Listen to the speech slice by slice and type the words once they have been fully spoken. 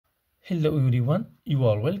Hello everyone, you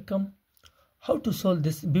are welcome. How to solve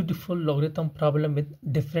this beautiful logarithm problem with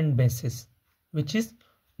different bases, which is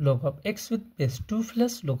log of x with base 2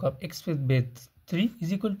 plus log of x with base 3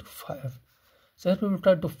 is equal to 5. So here we will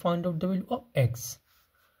try to find out the value of x.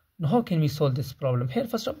 Now how can we solve this problem? Here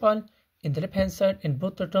first of all, in the left hand side in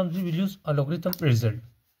both the terms we will use a logarithm result.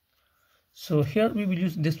 So here we will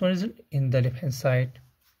use this one result. In the left hand side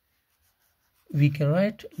we can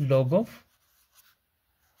write log of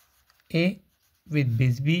a with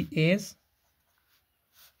base b as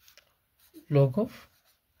log of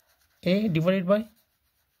a divided by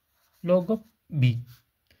log of b.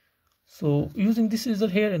 So using this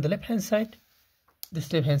result here in the left hand side,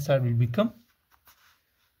 this left hand side will become,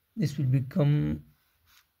 this will become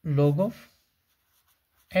log of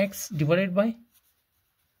x divided by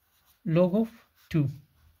log of 2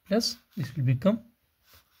 plus this will become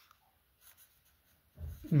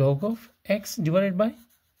log of x divided by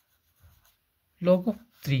log of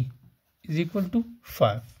 3 is equal to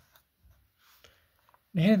 5.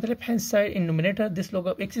 Now here in the left hand side in numerator this log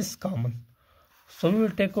of x is common. So we will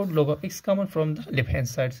take out log of x common from the left hand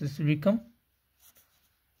side. So this will become,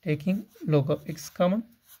 taking log of x common,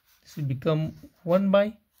 this will become 1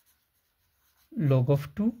 by log of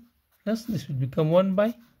 2 plus this will become 1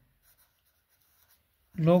 by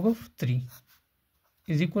log of 3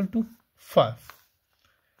 is equal to 5.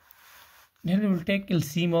 Then we will take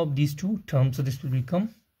LCM of these two terms. So this will become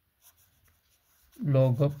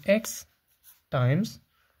log of x times,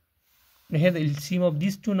 here the LCM of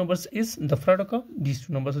these two numbers is the product of these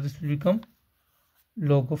two numbers. So this will become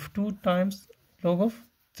log of 2 times log of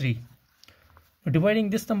 3. Now dividing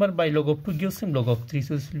this number by log of 2 gives him log of 3.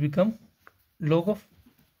 So this will become log of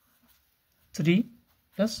 3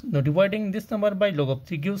 plus, now dividing this number by log of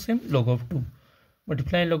 3 gives him log of 2.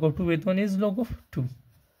 Multiplying log of 2 with 1 is log of 2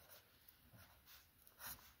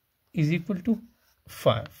 is equal to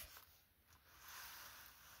 5.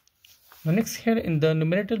 Now next here in the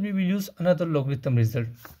numerator we will use another logarithm result.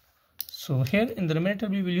 So here in the numerator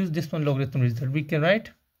we will use this one logarithm result. We can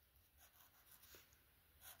write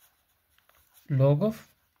log of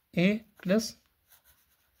a plus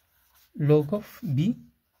log of b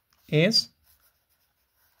as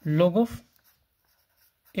log of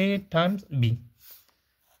a times b.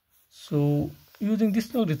 So using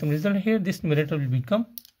this logarithm result here, this numerator will become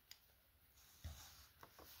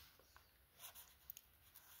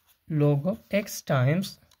log of x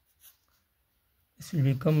times, this will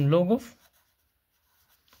become log of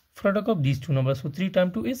product of these two numbers. So 3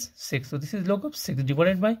 times 2 is 6. So this is log of 6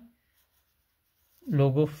 divided by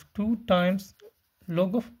log of 2 times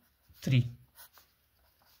log of 3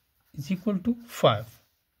 is equal to 5.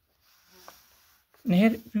 And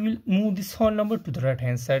here we will move this whole number to the right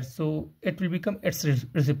hand side. So it will become its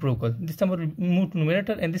reciprocal. This number will move to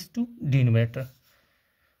numerator and this to denominator.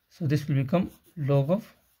 So this will become log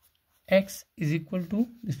of x is equal to,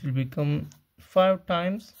 this will become 5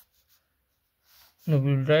 times, now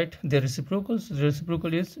we will write the reciprocal. So the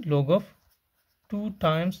reciprocal is log of 2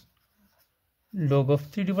 times log of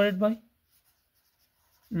 3 divided by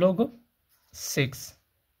log of 6.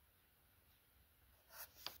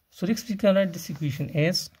 So next we can write this equation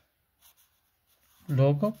as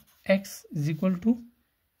log of x is equal to,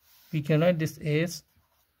 we can write this as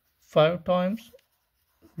 5 times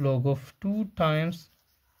log of 2 times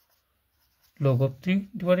log of 3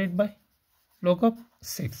 divided by log of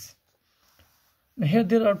 6. Now here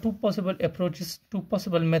there are two possible approaches, two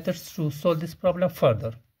possible methods to solve this problem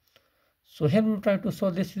further. So here we will try to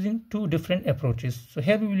solve this using two different approaches. So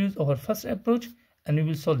here we will use our first approach and we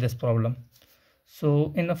will solve this problem.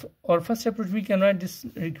 So in our first approach we can write this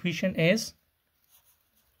equation as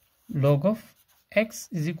log of x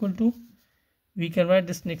is equal to, we can write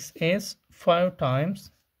this next as 5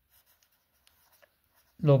 times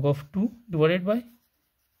log of 2 divided by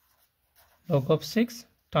log of 6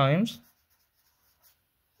 times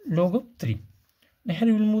log of 3. Now here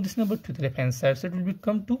we will move this number to the left hand side. So it will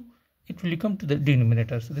become to the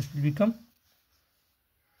denominator. So this will become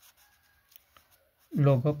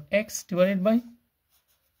log of x divided by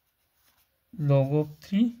log of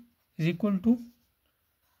 3 is equal to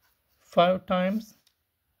 5 times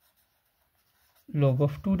log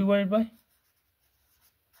of 2 divided by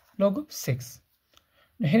log of 6.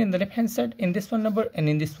 Now here in the left hand side, in this one number and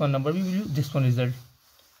in this one number we will use this one result,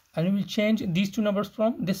 and we will change these two numbers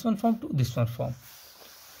from this one form to this one form.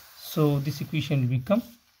 So this equation will become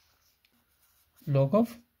log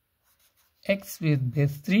of x with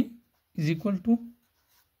base 3 is equal to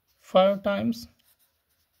 5 times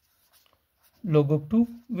log of 2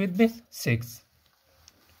 with base 6.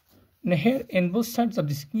 Now here in both sides of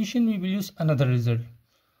this equation we will use another result.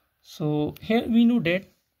 So here we know that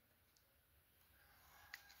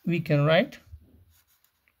we can write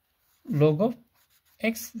log of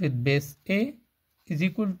x with base a is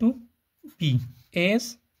equal to b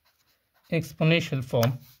as exponential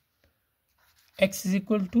form. X is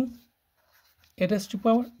equal to a raised to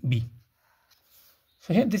power b.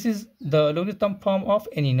 So here this is the logarithm form of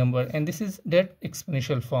any number, and this is that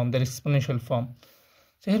exponential form,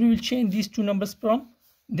 So here we will change these two numbers from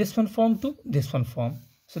this one form to this one form.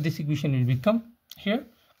 So this equation will become, here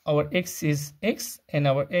our x is x and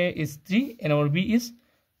our a is 3 and our b is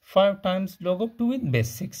 5 times log of 2 with base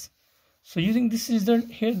 6. So using this result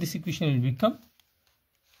here, this equation will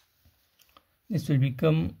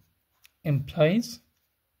become, implies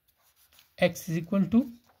x is equal to,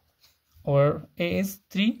 or a is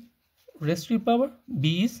 3 raised to the power,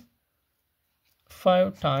 b is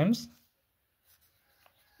 5 times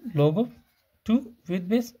log of 2 with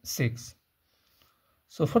base 6.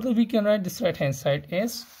 So further we can write this right hand side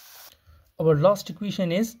as, our last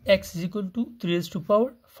equation is x is equal to 3 raised to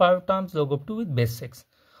power 5 times log of 2 with base 6.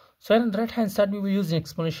 So here on the right hand side we will use an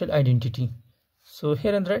exponential identity. So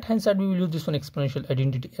here on the right hand side we will use this one exponential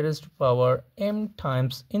identity, a raised to power m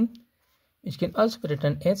times n, which can also be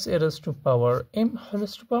written as a raised to power m whole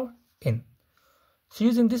raised to power n. So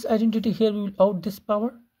using this identity here, we will out this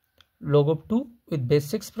power log of 2 with base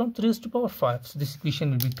 6 from 3 raised to power 5. So this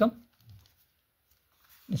equation will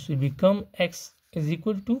become, x is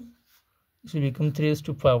equal to, 3 raised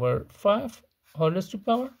to power 5 whole raised to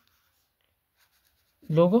power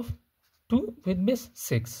log of 2 with base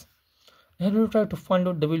 6. Now we will try to find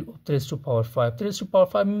out the value of 3 raised to power 5. 3 raised to power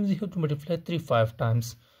 5 means you have to multiply 3 5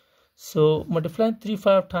 times. So multiply 3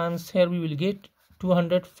 5 times, here we will get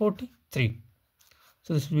 243.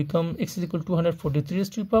 So this will become x is equal to 243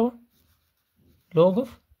 raised to the power log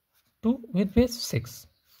of 2 with base 6.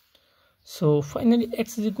 So finally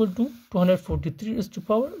x is equal to 243 raised to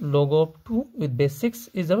power log of 2 with base 6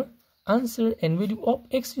 is our answer and value of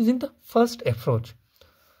x using the first approach.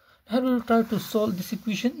 Now we will try to solve this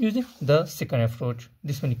equation using the second approach,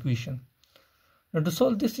 this one equation. Now to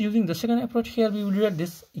solve this using the second approach, here we will write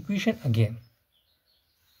this equation again.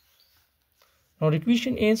 Now the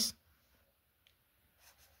equation is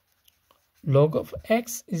log of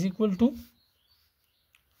x is equal to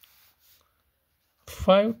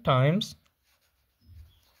 5 times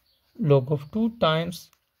log of 2 times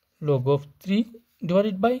log of 3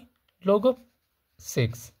 divided by log of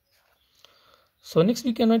 6. So next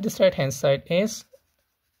we can write this right hand side as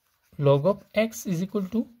log of x is equal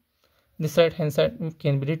to, this right hand side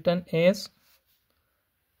can be written as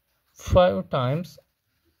 5 times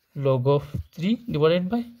log of 3 divided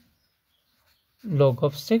by log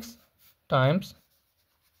of 6 times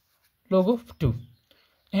log of 2.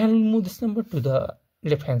 And we'll move this number to the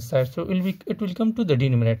left hand side, so it will come to the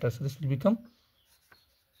denominator. So this will become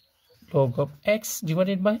log of x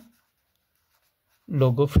divided by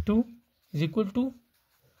log of 2 is equal to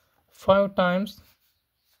 5 times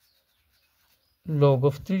log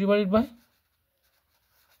of 3 divided by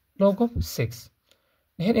log of 6.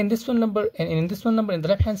 Here in this one number and in this one number in the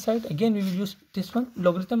left hand side, again we will use this one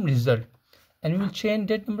logarithm result, and we will change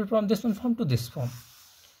that number from this one form to this form.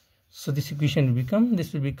 So this equation will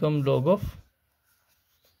become log of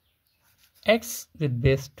x with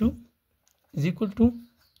base 2 is equal to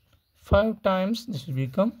 5 times, this will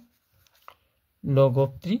become log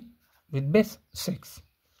of 3 with base 6.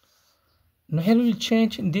 Now here we will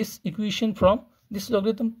change this equation from this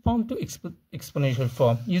logarithm form to exponential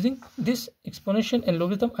form using this exponential and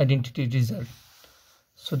logarithm identity result.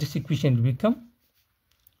 So this equation will become,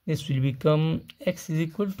 x is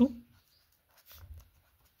equal to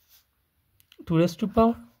 2 raised to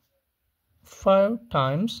power 5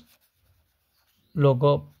 times log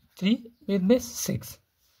of 3 with base 6.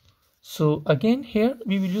 So again here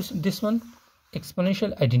we will use this one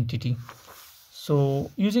exponential identity.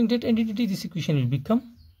 So using that identity, this equation will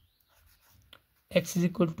become x is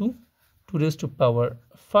equal to 2 raised to power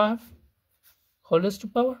 5 whole raised to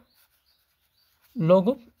power log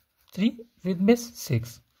of 3 with base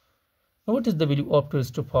 6. Now what is the value of 2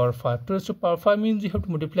 raised to power 5? 2 raised to power 5 means you have to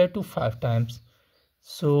multiply 2 5 times.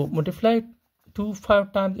 So multiply 2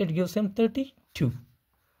 5 times, it gives them 32.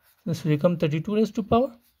 This will become 32 raised to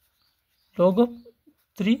power log of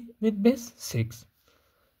 3 with base 6.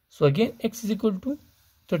 So again x is equal to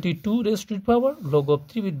 32 raised to the power log of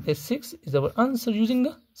 3 with base 6 is our answer using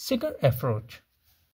the second approach.